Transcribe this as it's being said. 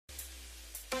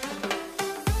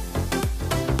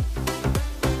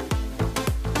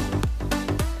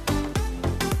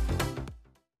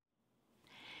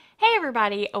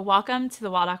everybody, welcome to the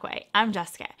Waldock Way. I'm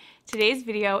Jessica. Today's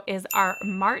video is our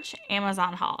March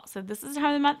Amazon haul. So this is the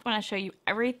time of the month when I show you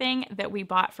everything that we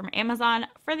bought from Amazon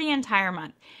for the entire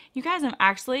month. You guys, I'm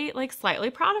actually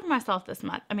slightly proud of myself this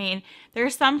month. I mean,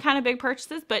 there's some kind of big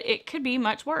purchases, but it could be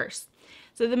much worse.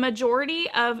 So the majority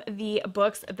of the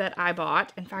books that I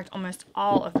bought, in fact, almost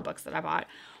all of the books that I bought,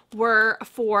 are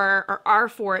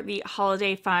for the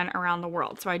holiday fun around the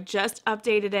world. So I just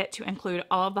updated it to include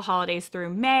all of the holidays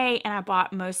through May, and I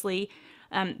bought mostly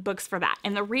books for that.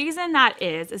 And the reason that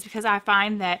is because I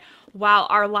find that while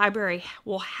our library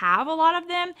will have a lot of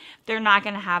them, they're not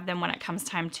going to have them when it comes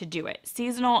time to do it.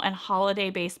 Seasonal and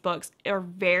holiday-based books are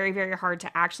very, very hard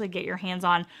to actually get your hands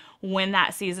on when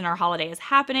that season or holiday is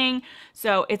happening.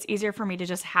 So it's easier for me to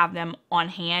just have them on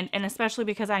hand, and especially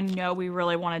because I know we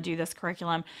really want to do this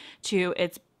curriculum to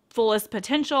its fullest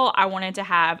potential, I wanted to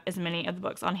have as many of the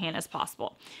books on hand as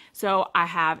possible. So I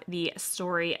have the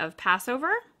Story of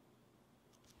Passover,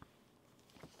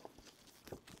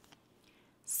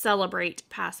 Celebrate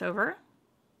Passover,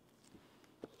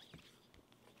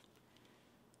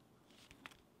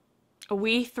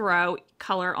 We Throw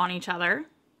Color on Each Other,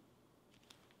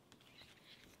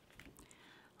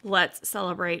 Let's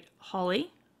Celebrate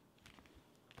Holly,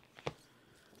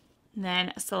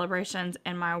 then Celebrations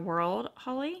in My World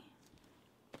Holly,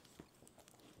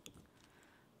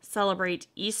 Celebrate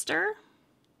Easter,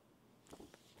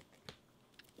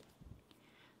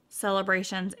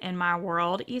 Celebrations in My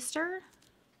World Easter,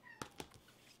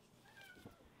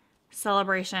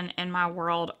 Celebration in My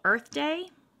World Earth Day,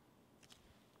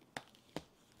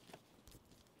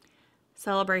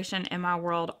 Celebration in My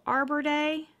World Arbor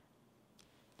Day,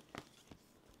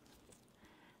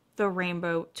 The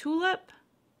Rainbow Tulip,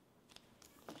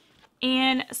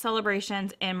 and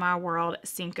Celebrations in My World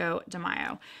Cinco de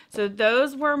Mayo. So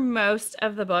those were most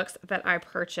of the books that I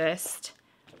purchased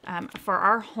for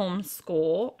our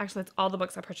homeschool. Actually, it's all the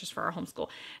books I purchased for our homeschool.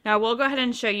 Now, we'll go ahead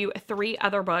and show you 3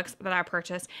 other books that I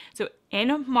purchased. So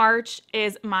in March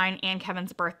is mine and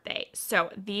Kevin's birthday.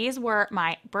 So these were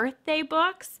my birthday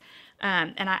books.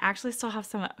 And I actually still have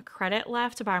some credit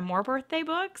left to buy more birthday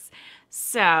books.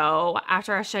 So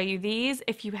after I show you these,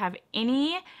 if you have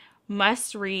any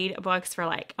must-read books for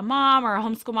like a mom or a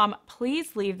homeschool mom,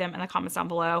 please leave them in the comments down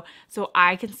below so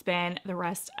I can spend the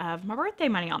rest of my birthday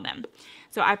money on them.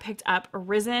 So I picked up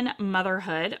Risen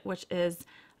Motherhood, which is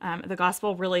the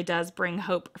gospel really does bring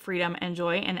hope, freedom, and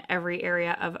joy in every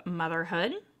area of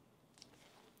motherhood.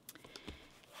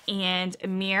 And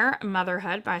Mere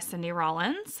Motherhood by Cindy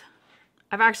Rollins.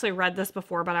 I've actually read this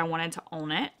before, but I wanted to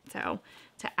own it, so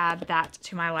to add that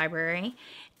to my library.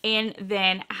 And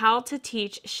then How to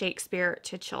Teach Shakespeare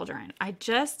to Children. I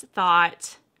just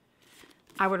thought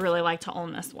I would really like to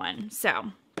own this one.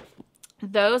 So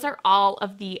those are all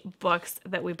of the books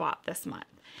that we bought this month.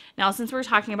 Now, since we're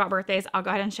talking about birthdays, I'll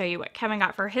go ahead and show you what Kevin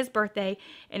got for his birthday,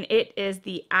 and it is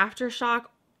the Aftershock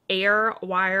Air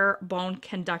Wire Bone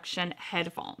Conduction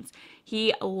headphones.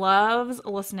 He loves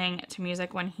listening to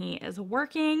music when he is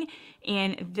working,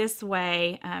 and this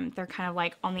way they're kind of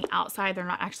like on the outside. They're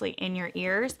not actually in your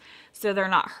ears, so they're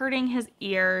not hurting his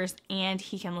ears, and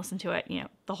he can listen to it,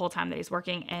 the whole time that he's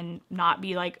working and not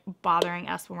be like bothering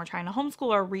us when we're trying to homeschool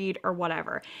or read or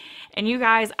whatever. And you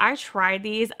guys, I tried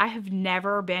these. I have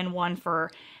never been one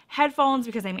for headphones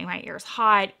because they make my ears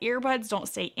hot. Earbuds don't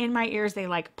stay in my ears. They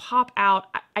like pop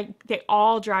out. They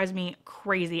all drives me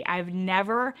crazy. I've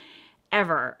never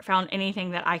ever found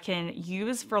anything that I can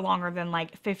use for longer than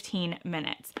like 15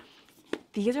 minutes.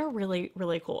 These are really,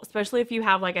 really cool, especially if you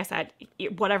have, like I said,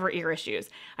 whatever ear issues.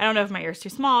 I don't know if my ear's too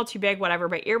small, too big, whatever,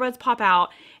 but earbuds pop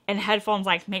out and headphones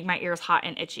like make my ears hot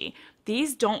and itchy.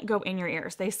 These don't go in your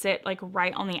ears. They sit like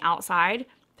right on the outside.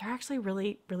 They're actually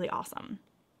really, really awesome.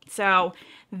 So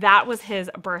that was his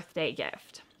birthday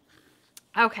gift.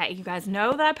 Okay, you guys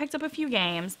know that I picked up a few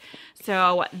games.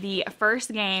 So the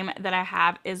first game that I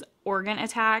have is Organ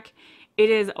Attack. It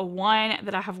is one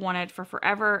that I have wanted for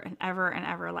forever and ever and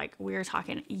ever. Like, we're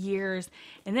talking years.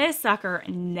 And this sucker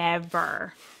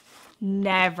never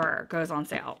goes on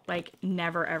sale. Like,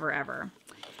 never, ever, ever.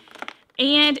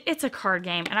 And it's a card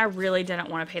game, and I really didn't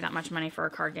want to pay that much money for a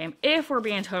card game, if we're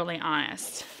being totally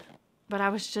honest. But I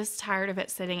was just tired of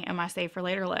it sitting in my save for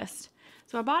later list.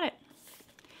 So I bought it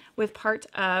with part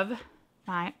of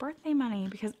my birthday money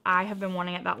because I have been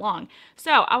wanting it that long.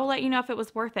 So I will let you know if it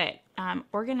was worth it.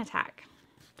 Organ Attack.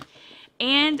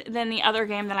 And then the other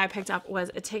game that I picked up was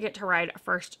A Ticket to Ride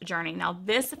First Journey. Now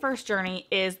this First Journey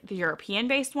is the European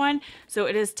based one. So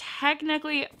it is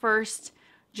technically First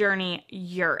Journey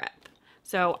Europe.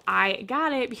 So I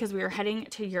got it because we were heading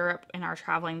to Europe and are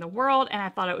traveling the world, and I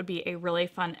thought it would be a really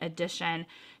fun addition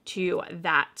to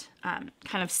that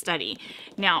kind of study.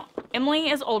 Now, Emily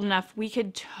is old enough, we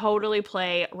could totally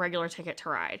play regular Ticket to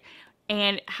Ride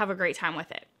and have a great time with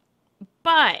it.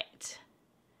 But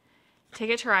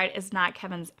Ticket to Ride is not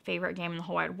Kevin's favorite game in the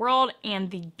whole wide world, and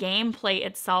the gameplay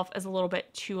itself is a little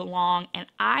bit too long, and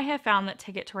I have found that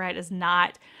Ticket to Ride is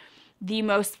not the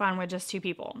most fun with just 2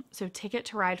 people. So Ticket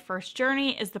to Ride First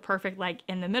Journey is the perfect like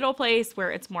in the middle place where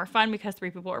it's more fun because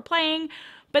 3 people are playing,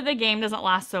 but the game doesn't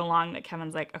last so long that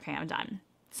Kevin's like, okay, I'm done.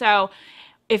 So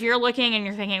if you're looking and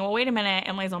you're thinking, well, wait a minute,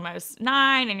 Emily's almost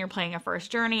 9 and you're playing a First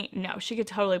Journey, no, she could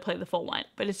totally play the full one,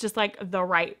 but it's just like the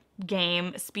right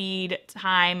game, speed,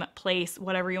 time, place,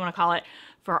 whatever you want to call it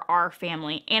for our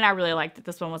family. And I really liked that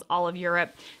this one was all of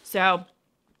Europe. So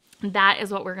that is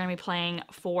what we're going to be playing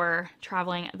for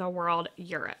traveling the world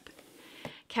Europe.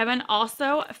 Kevin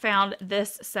also found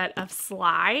this set of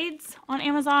slides on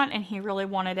Amazon, and he really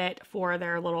wanted it for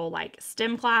their little like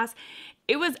STEM class.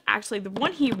 It was actually the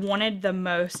one he wanted the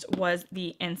most was the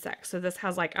insects. So this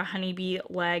has like a honeybee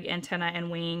leg, antenna, and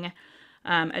wing,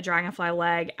 a dragonfly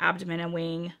leg, abdomen, and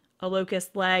wing, a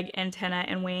locust leg, antenna,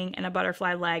 and wing, and a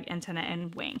butterfly leg, antenna,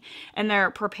 and wing. And they're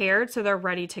prepared, so they're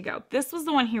ready to go. This was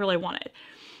the one he really wanted.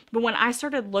 But when I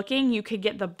started looking, you could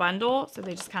get the bundle. So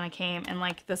they just kind of came in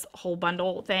like this whole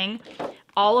bundle thing,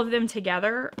 all of them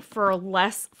together for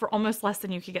almost less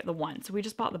than you could get the one. So we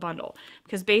just bought the bundle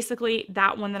because basically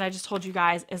that one that I just told you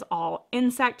guys is all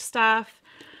insect stuff.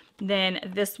 Then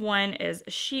this one is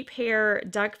sheep hair,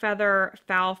 duck feather,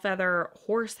 fowl feather,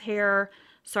 horse hair,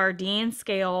 sardine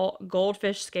scale,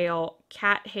 goldfish scale,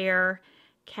 cat hair,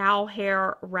 cow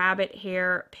hair, rabbit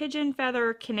hair, pigeon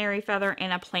feather, canary feather,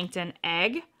 and a plankton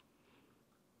egg.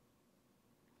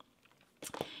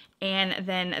 And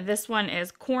then this one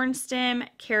is corn stem,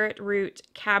 carrot root,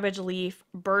 cabbage leaf,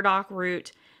 burdock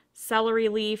root, celery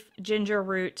leaf, ginger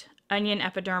root, onion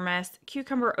epidermis,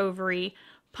 cucumber ovary,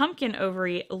 pumpkin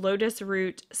ovary, lotus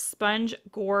root, sponge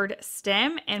gourd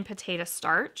stem, and potato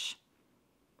starch.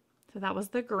 So that was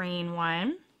the green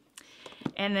one.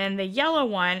 And then the yellow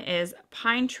one is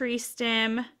pine tree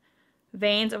stem,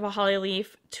 veins of a holly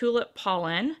leaf, tulip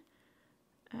pollen,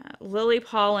 lily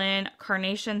pollen,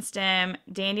 carnation stem,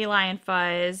 dandelion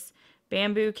fuzz,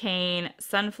 bamboo cane,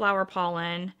 sunflower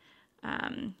pollen,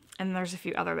 and there's a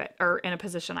few other that are in a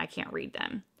position I can't read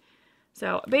them.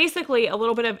 So basically a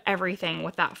little bit of everything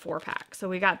with that 4-pack. So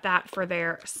we got that for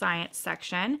their science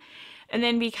section. And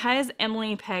then because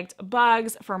Emily picked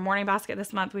bugs for morning basket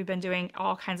this month, we've been doing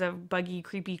all kinds of buggy,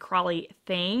 creepy, crawly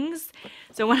things.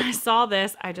 So when I saw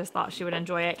this, I just thought she would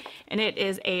enjoy it. And it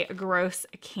is a gross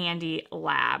candy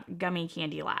lab, gummy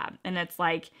candy lab. And it's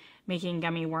like making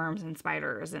gummy worms and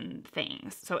spiders and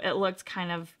things. So it looked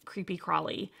kind of creepy,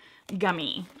 crawly,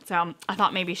 gummy. So I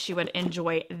thought maybe she would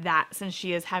enjoy that since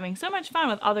she is having so much fun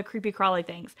with all the creepy crawly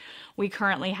things. We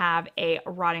currently have a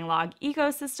rotting log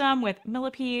ecosystem with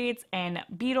millipedes and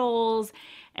beetles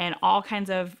and all kinds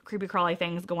of creepy crawly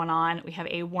things going on. We have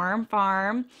a worm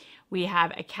farm, we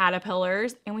have a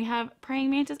caterpillars, and we have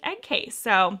praying mantis egg case.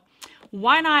 So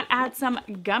why not add some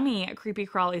gummy creepy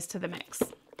crawlies to the mix?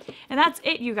 And that's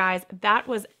it, you guys. That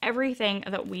was everything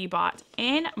that we bought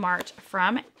in March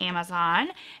from Amazon.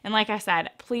 And like I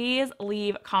said, please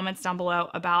leave comments down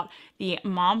below about the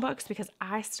mom books because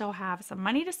I still have some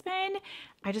money to spend.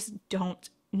 I just don't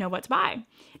know what to buy.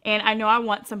 And I know I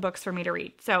want some books for me to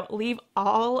read. So leave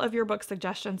all of your book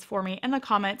suggestions for me in the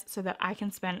comments so that I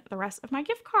can spend the rest of my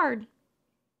gift card.